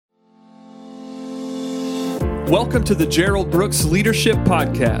Welcome to the Gerald Brooks Leadership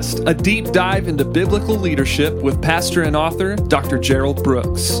Podcast, a deep dive into biblical leadership with pastor and author, Dr. Gerald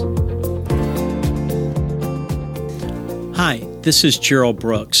Brooks. Hi, this is Gerald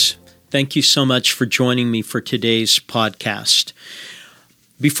Brooks. Thank you so much for joining me for today's podcast.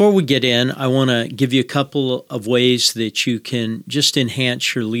 Before we get in, I want to give you a couple of ways that you can just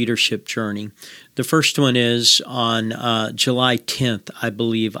enhance your leadership journey. The first one is on July 10th, I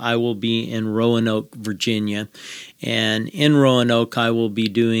believe, I will be in Roanoke, Virginia. And in Roanoke, I will be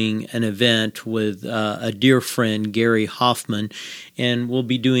doing an event with a dear friend, Gary Hoffman, and we'll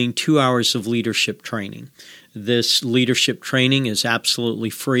be doing 2 hours of leadership training. This leadership training is absolutely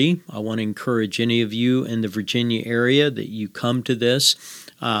free. I want to encourage any of you in the Virginia area that you come to this.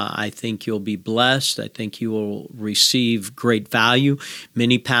 I think you'll be blessed. I think you will receive great value.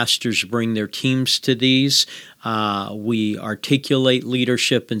 Many pastors bring their teams to these. We articulate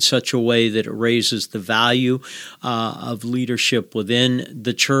leadership in such a way that it raises the value of leadership within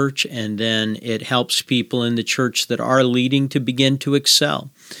the church, and then it helps people in the church that are leading to begin to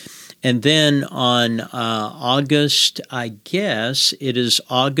excel. And then on August, I guess it is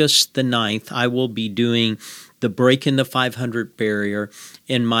August the 9th, I will be doing the Breaking the 500 Barrier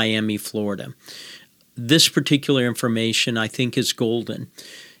in Miami, Florida. This particular information, I think, is golden.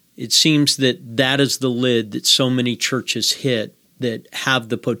 It seems that that is the lid that so many churches hit that have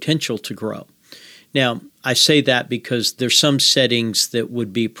the potential to grow. Now, I say that because there's some settings that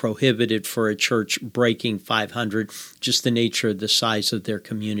would be prohibited for a church breaking 500, just the nature of the size of their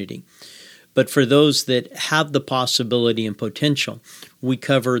community. But for those that have the possibility and potential, we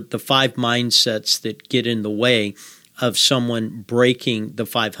cover the 5 mindsets that get in the way of someone breaking the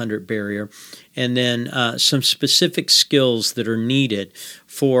 500 barrier, and then some specific skills that are needed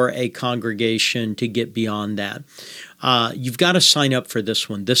for a congregation to get beyond that. You've got to sign up for this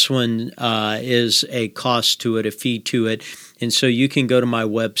one. This one is a cost to it, a fee to it. And so you can go to my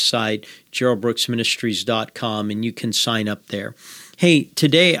website, geraldbrooksministries.com, and you can sign up there. Hey,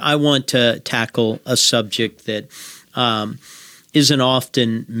 today I want to tackle a subject that isn't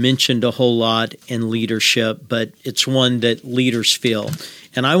often mentioned a whole lot in leadership, but it's one that leaders feel.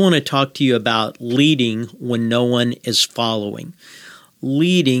 And I want to talk to you about leading when no one is following.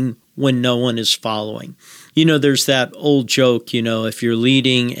 Leading when no one is following. You know, there's that old joke, if you're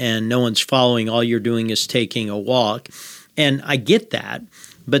leading and no one's following, all you're doing is taking a walk. And I get that.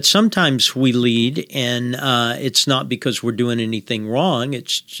 But sometimes we lead, and it's not because we're doing anything wrong.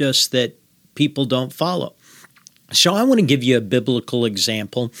 It's just that people don't follow. So I want to give you a biblical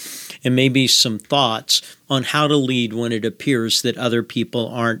example and maybe some thoughts on how to lead when it appears that other people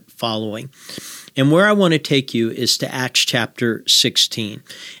aren't following. And where I want to take you is to Acts chapter 16.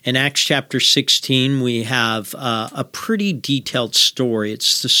 In Acts chapter 16, we have a pretty detailed story.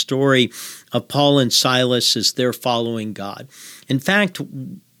 It's the story of Paul and Silas as they're following God. In fact,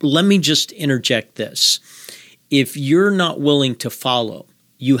 let me just interject this. If you're not willing to follow,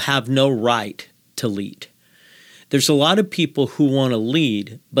 you have no right to lead. There's a lot of people who want to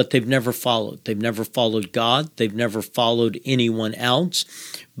lead, but they've never followed. They've never followed God. They've never followed anyone else.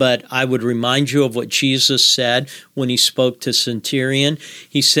 But I would remind you of what Jesus said when he spoke to Centurion.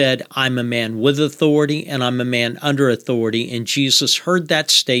 He said, I'm a man with authority and I'm a man under authority. And Jesus heard that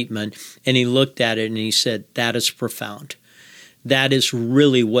statement and he looked at it and he said, that is profound. That is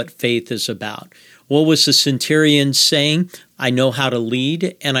really what faith is about. What was the centurion saying? I know how to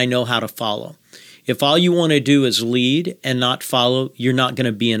lead and I know how to follow. If all you want to do is lead and not follow, you're not going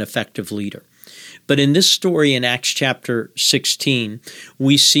to be an effective leader. But in this story in Acts chapter 16,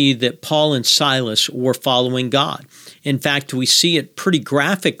 we see that Paul and Silas were following God. In fact, we see it pretty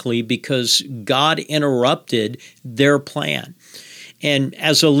graphically because God interrupted their plan. And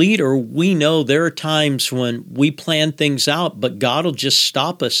as a leader, we know there are times when we plan things out, but God will just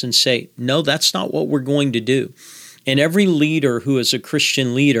stop us and say, no, that's not what we're going to do. And every leader who is a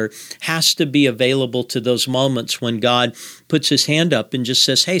Christian leader has to be available to those moments when God puts his hand up and just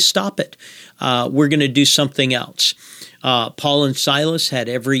says, hey, stop it. We're going to do something else. Paul and Silas had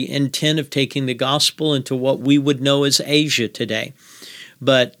every intent of taking the gospel into what we would know as Asia today.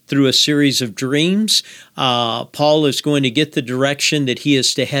 But through a series of dreams, Paul is going to get the direction that he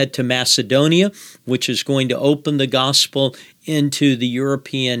is to head to Macedonia, which is going to open the gospel into the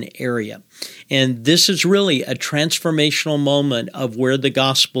European area. And this is really a transformational moment of where the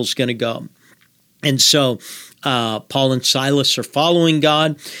gospel is going to go. And so Paul and Silas are following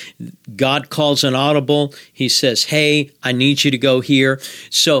God. God calls an audible. He says, hey, I need you to go here.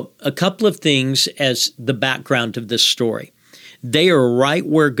 So a couple of things as the background of this story. They are right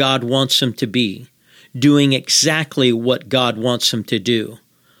where God wants them to be, doing exactly what God wants them to do.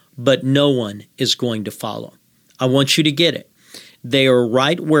 but no one is going to follow. I want you to get it. They are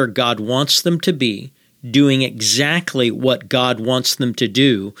right where God wants them to be, doing exactly what God wants them to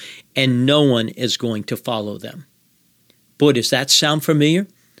do, and no one is going to follow them. Boy, does that sound familiar?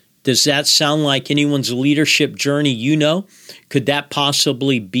 Does that sound like anyone's leadership journey you know? Could that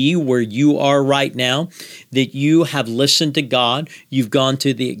possibly be where you are right now? That you have listened to God, you've gone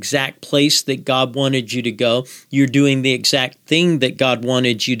to the exact place that God wanted you to go, you're doing the exact thing that God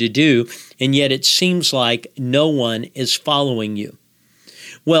wanted you to do, and yet it seems like no one is following you.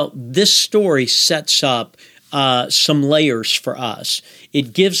 Well, this story sets up some layers for us.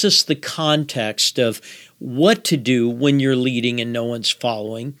 It gives us the context of what to do when you're leading and no one's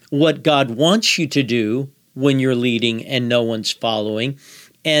following, what God wants you to do when you're leading and no one's following,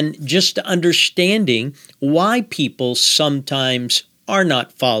 and just understanding why people sometimes are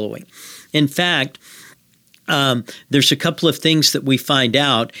not following. In fact, there's a couple of things that we find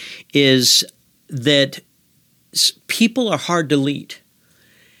out is that people are hard to lead.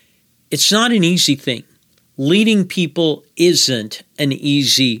 It's not an easy thing. Leading people isn't an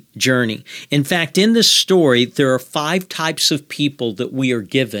easy journey. In fact, in this story, there are 5 types of people that we are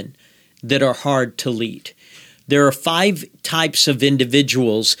given that are hard to lead. There are 5 types of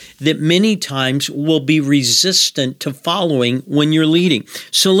individuals that many times will be resistant to following when you're leading.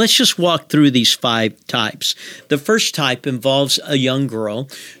 So let's just walk through these 5 types. The first type involves a young girl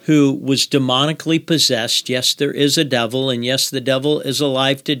who was demonically possessed. Yes, there is a devil, and yes, the devil is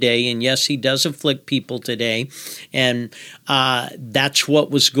alive today, and yes, he does afflict people today, and that's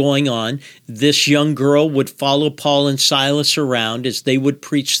what was going on. This young girl would follow Paul and Silas around as they would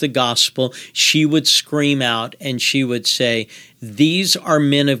preach the gospel. She would scream out, and she would say, "These are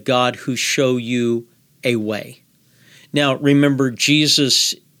men of God who show you a way." Now, remember,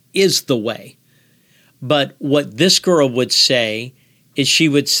 Jesus is the way. But what this girl would say is she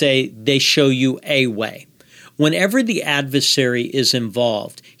would say, "They show you a way." Whenever the adversary is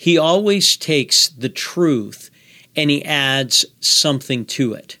involved, he always takes the truth and he adds something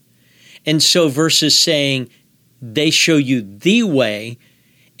to it. And so versus saying, "They show you the way,"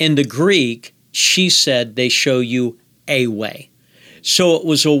 in the Greek, she said, "They show you a way." So it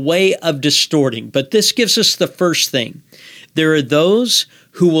was a way of distorting. But this gives us the first thing. There are those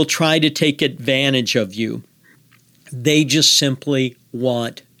who will try to take advantage of you. They just simply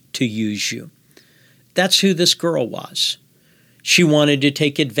want to use you. That's who this girl was. She wanted to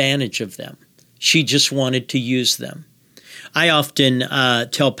take advantage of them. She just wanted to use them. I often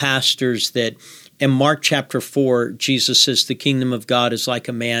tell pastors that in Mark chapter 4, Jesus says the kingdom of God is like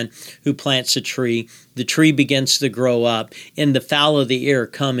a man who plants a tree. The tree begins to grow up, and the fowl of the air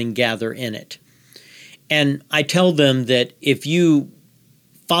come and gather in it. And I tell them that if you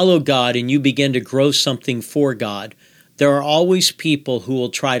follow God and you begin to grow something for God, there are always people who will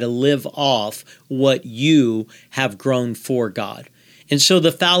try to live off what you have grown for God. And so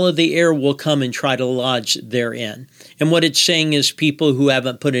the fowl of the air will come and try to lodge therein. And what it's saying is people who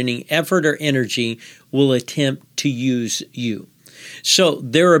haven't put any effort or energy will attempt to use you. So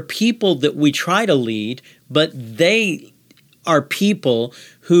there are people that we try to lead, but they are people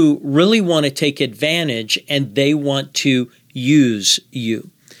who really want to take advantage and they want to use you.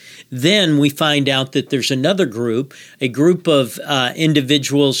 Then we find out that there's another group, a group of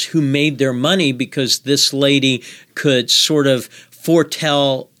individuals who made their money because this lady could sort of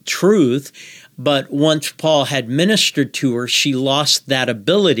foretell truth. But once Paul had ministered to her, she lost that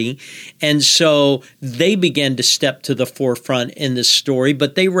ability. And so they began to step to the forefront in this story,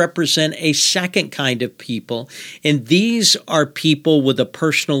 but they represent a second kind of people. And these are people with a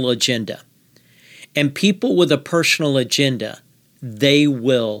personal agenda. And people with a personal agenda, they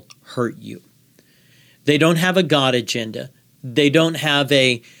will hurt you. They don't have a God agenda. They don't have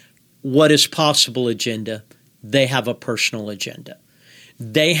a what is possible agenda. They have a personal agenda.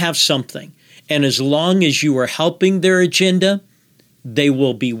 They have something. And as long as you are helping their agenda, they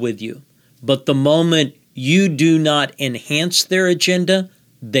will be with you. But the moment you do not enhance their agenda,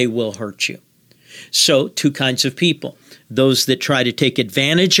 they will hurt you. So, 2 kinds of people. Those that try to take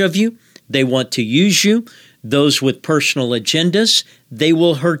advantage of you, they want to use you. Those with personal agendas, they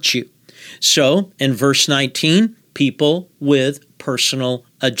will hurt you. So, in verse 19, people with personal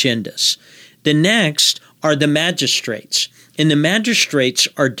agendas. The next are the magistrates. And the magistrates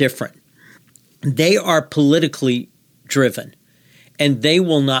are different. They are politically driven, and they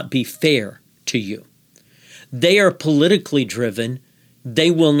will not be fair to you. They are politically driven.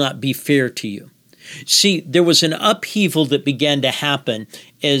 They will not be fair to you. See, there was an upheaval that began to happen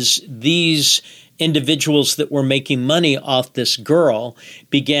as these individuals that were making money off this girl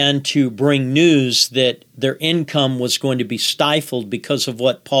began to bring news that their income was going to be stifled because of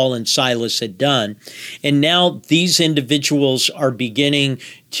what Paul and Silas had done. And now these individuals are beginning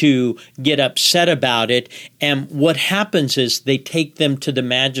to get upset about it. And what happens is they take them to the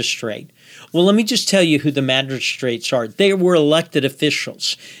magistrate. Well, let me just tell you who the magistrates are. They were elected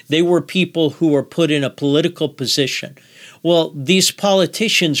officials. They were people who were put in a political position. Well, these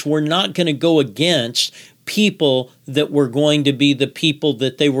politicians were not going to go against people that were going to be the people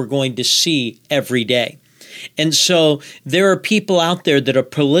that they were going to see every day. And so there are people out there that are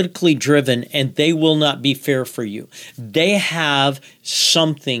politically driven, and they will not be fair for you. They have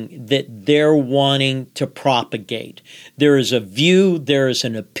something that they're wanting to propagate. There is a view, there is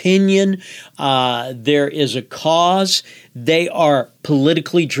an opinion, there is a cause. They are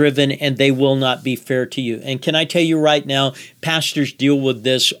politically driven, and they will not be fair to you. And can I tell you right now, pastors deal with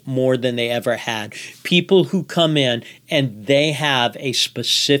this more than they ever had. People who come in and they have a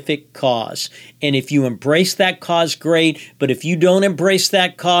specific cause. And if you embrace that cause, great. But if you don't embrace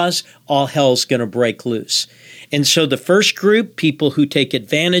that cause, all hell's going to break loose. And so the first group, people who take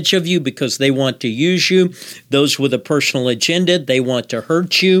advantage of you because they want to use you, those with a personal agenda, they want to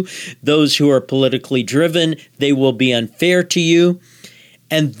hurt you, those who are politically driven, they will be unfair to you,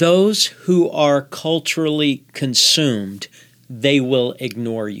 and those who are culturally consumed, they will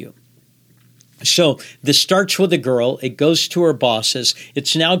ignore you. So this starts with a girl. It goes to her bosses.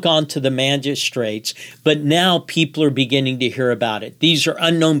 It's now gone to the magistrates, but now people are beginning to hear about it. These are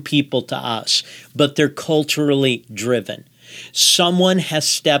unknown people to us, but they're culturally driven. Someone has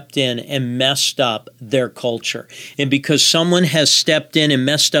stepped in and messed up their culture. And because someone has stepped in and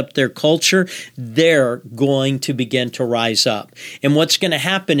messed up their culture, they're going to begin to rise up. And what's going to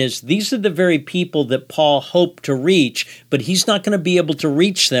happen is these are the very people that Paul hoped to reach, but he's not going to be able to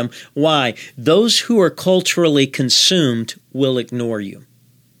reach them. Why? Those who are culturally consumed will ignore you.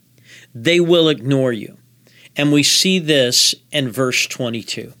 They will ignore you. And we see this in verse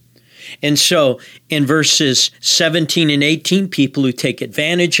 22. And so in verses 17 and 18, people who take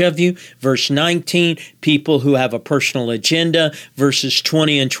advantage of you. Verse 19, people who have a personal agenda. Verses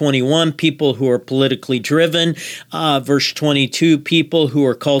 20 and 21, people who are politically driven. Verse 22, people who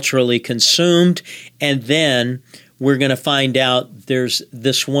are culturally consumed. And then we're going to find out there's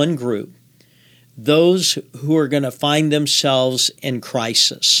this one group, those who are going to find themselves in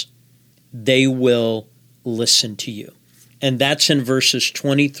crisis. They will listen to you. And that's in verses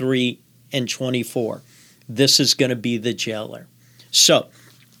 23 and 24. This is going to be the jailer. So,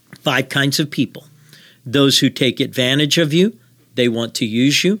 5 kinds of people. Those who take advantage of you, they want to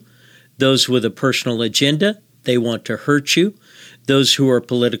use you. Those with a personal agenda, they want to hurt you. Those who are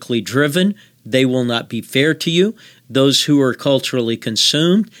politically driven, they will not be fair to you. Those who are culturally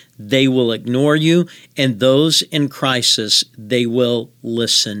consumed, they will ignore you. And those in crisis, they will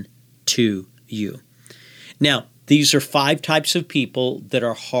listen to you. Now, these are 5 types of people that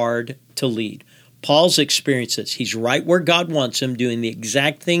are hard to lead. Paul's experiences, he's right where God wants him, doing the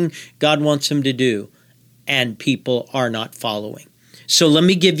exact thing God wants him to do, and people are not following. So let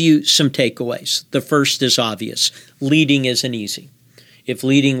me give you some takeaways. The first is obvious. Leading isn't easy. If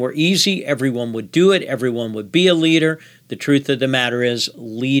leading were easy, everyone would do it. Everyone would be a leader. The truth of the matter is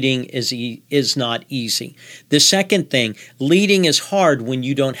leading is not easy. The second thing, leading is hard when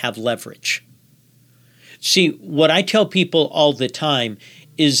you don't have leverage. See, what I tell people all the time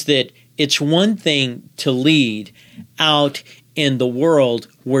is that it's one thing to lead out in the world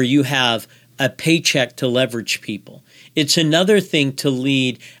where you have a paycheck to leverage people. It's another thing to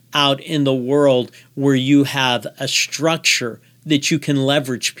lead out in the world where you have a structure that you can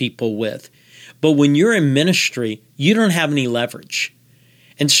leverage people with. But when you're in ministry, you don't have any leverage.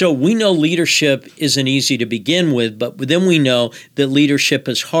 And so we know leadership isn't easy to begin with, but then we know that leadership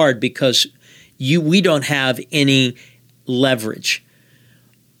is hard because we don't have any leverage.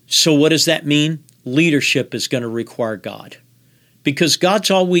 So what does that mean? Leadership is going to require God, because God's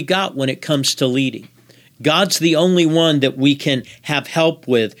all we got when it comes to leading. God's the only one that we can have help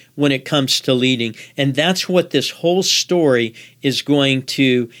with when it comes to leading. And that's what this whole story is going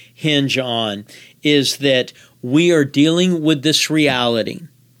to hinge on, is that we are dealing with this reality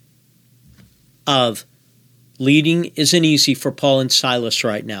of leading isn't easy for Paul and Silas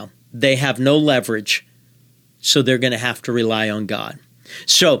right now. They have no leverage, so they're going to have to rely on God.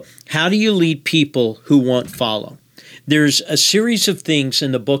 So how do you lead people who won't follow? There's a series of things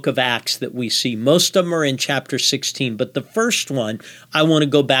in the book of Acts that we see. Most of them are in chapter 16, but the first one, I want to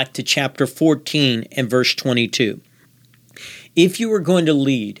go back to chapter 14 and verse 22. If you are going to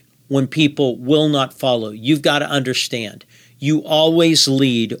lead when people will not follow, you've got to understand, you always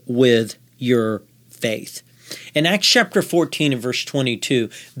lead with your faith. In Acts chapter 14 and verse 22,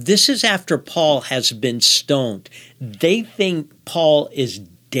 this is after Paul has been stoned. They think Paul is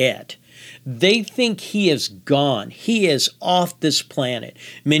dead. They think he is gone. He is off this planet.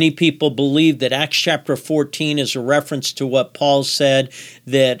 Many people believe that Acts chapter 14 is a reference to what Paul said,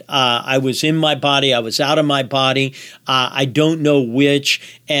 that I was in my body, I was out of my body, I don't know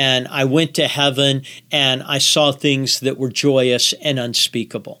which, and I went to heaven and I saw things that were joyous and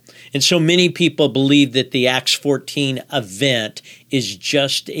unspeakable. And so many people believe that the Acts 14 event is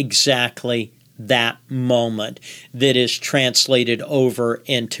just exactly that moment that is translated over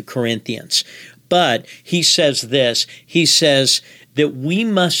into Corinthians. But he says this, he says that we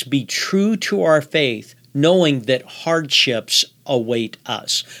must be true to our faith, knowing that hardships await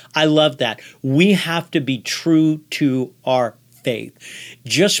us. I love that. We have to be true to our faith.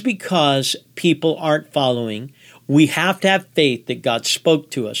 Just because people aren't following, we have to have faith that God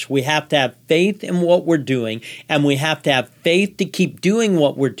spoke to us. We have to have faith in what we're doing, and we have to have faith to keep doing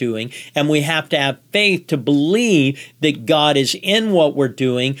what we're doing, and we have to have faith to believe that God is in what we're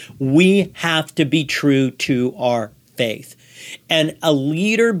doing. We have to be true to our faith. And a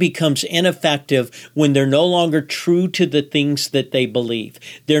leader becomes ineffective when they're no longer true to the things that they believe.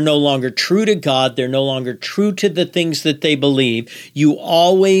 They're no longer true to God. They're no longer true to the things that they believe. You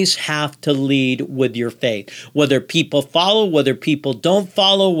always have to lead with your faith. Whether people follow, whether people don't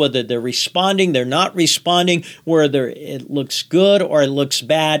follow, whether they're responding, they're not responding, whether it looks good or it looks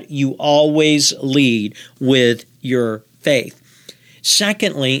bad, you always lead with your faith.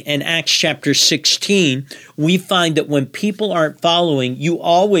 Secondly, in Acts chapter 16, we find that when people aren't following, you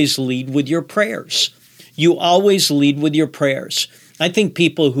always lead with your prayers. You always lead with your prayers. I think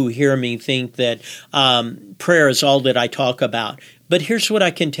people who hear me think that prayer is all that I talk about. But here's what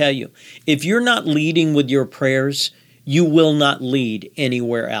I can tell you. If you're not leading with your prayers, you will not lead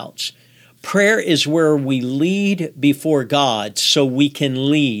anywhere else. Prayer is where we lead before God so we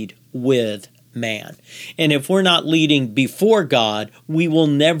can lead with man. And if we're not leading before God, we will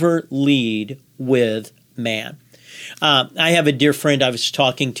never lead with man. I have a dear friend I was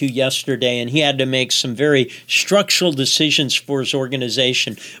talking to yesterday, and he had to make some very structural decisions for his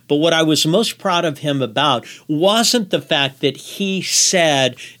organization. But what I was most proud of him about wasn't the fact that he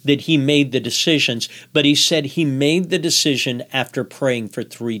said that he made the decisions, but he said he made the decision after praying for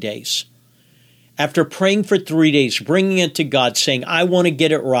 3 days. After praying for 3 days, bringing it to God, saying, I want to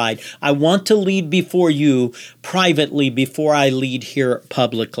get it right. I want to lead before you privately before I lead here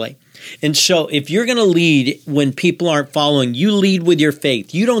publicly. And so if you're going to lead when people aren't following, you lead with your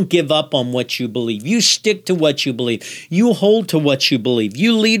faith. You don't give up on what you believe. You stick to what you believe. You hold to what you believe.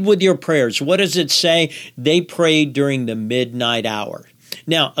 You lead with your prayers. What does it say? They prayed during the midnight hour.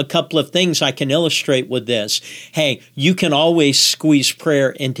 Now, a couple of things I can illustrate with this. Hey, you can always squeeze prayer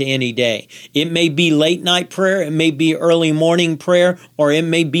into any day. It may be late night prayer, it may be early morning prayer, or it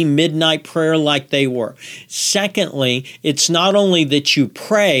may be midnight prayer like they were. Secondly, it's not only that you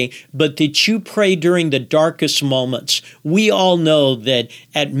pray, but that you pray during the darkest moments. We all know that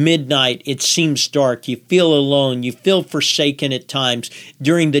at midnight it seems dark. You feel alone. You feel forsaken at times.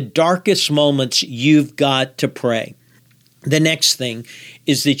 During the darkest moments, you've got to pray. The next thing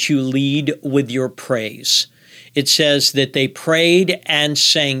is that you lead with your praise. It says that they prayed and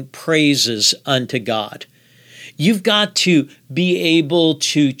sang praises unto God. You've got to be able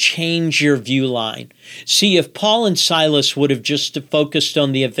to change your view line. See, if Paul and Silas would have just focused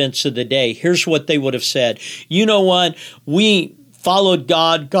on the events of the day, here's what they would have said. You know what? We followed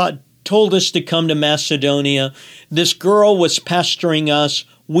God. God told us to come to Macedonia. This girl was pestering us.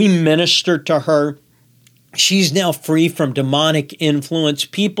 We ministered to her. She's now free from demonic influence.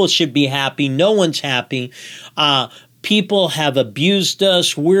 People should be happy. No one's happy. People have abused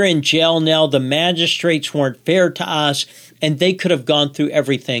us. We're in jail now. The magistrates weren't fair to us, and they could have gone through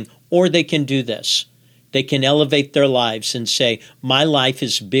everything. Or they can do this. They can elevate their lives and say, my life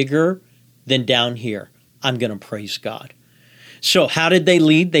is bigger than down here. I'm going to praise God. So how did they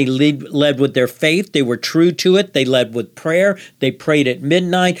lead? They led with their faith. They were true to it. They led with prayer. They prayed at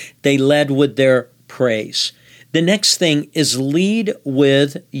midnight. They led with their praise. The next thing is lead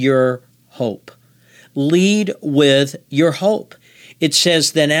with your hope. Lead with your hope. It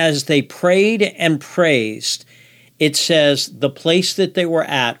says that as they prayed and praised, it says the place that they were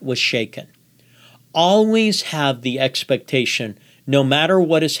at was shaken. Always have the expectation, no matter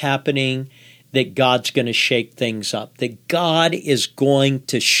what is happening, that God's going to shake things up, that God is going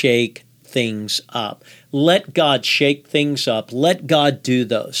to shake things up. Let God shake things up. Let God do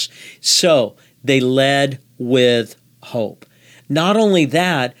those. So they led with hope. Not only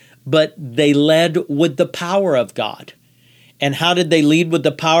that, but they led with the power of God. And how did they lead with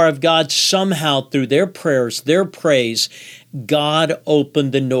the power of God? Somehow through their prayers, their praise, God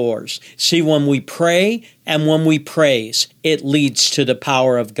opened the doors. See, when we pray and when we praise, it leads to the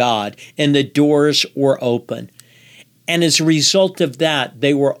power of God, and the doors were open. And as a result of that,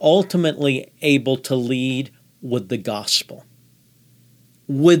 they were ultimately able to lead with the gospel.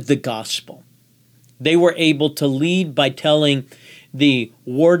 With the gospel. They were able to lead by telling the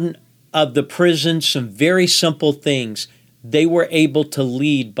warden of the prison some very simple things. They were able to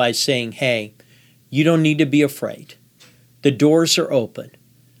lead by saying, hey, you don't need to be afraid. The doors are open.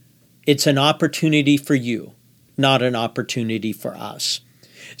 It's an opportunity for you, not an opportunity for us.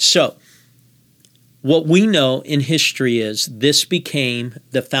 So, what we know in history is this became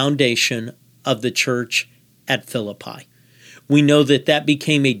the foundation of the church at Philippi. We know that that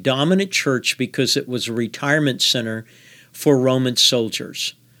became a dominant church because it was a retirement center for Roman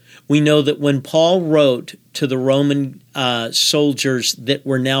soldiers. We know that when Paul wrote to the Roman soldiers that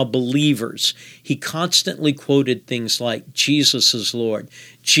were now believers, he constantly quoted things like, Jesus is Lord.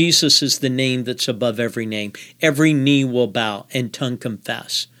 Jesus is the name that's above every name. Every knee will bow and tongue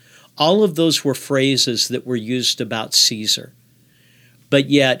confess. All of those were phrases that were used about Caesar. But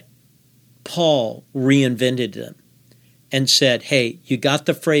yet, Paul reinvented them and said, hey, you got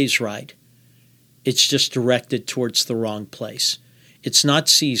the phrase right. It's just directed towards the wrong place. It's not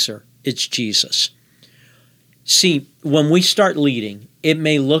Caesar, it's Jesus. See, when we start leading, it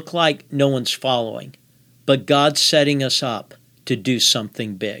may look like no one's following, but God's setting us up to do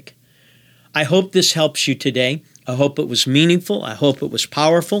something big. I hope this helps you today. I hope it was meaningful. I hope it was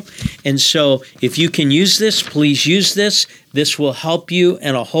powerful. And so if you can use this, please use this. This will help you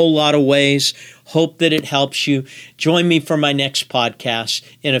in a whole lot of ways. Hope that it helps you. Join me for my next podcast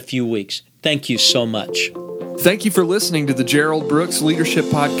in a few weeks. Thank you so much. Thank you for listening to the Gerald Brooks Leadership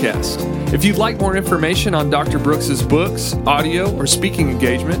Podcast. If you'd like more information on Dr. Brooks's books, audio, or speaking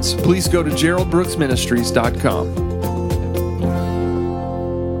engagements, please go to geraldbrooksministries.com.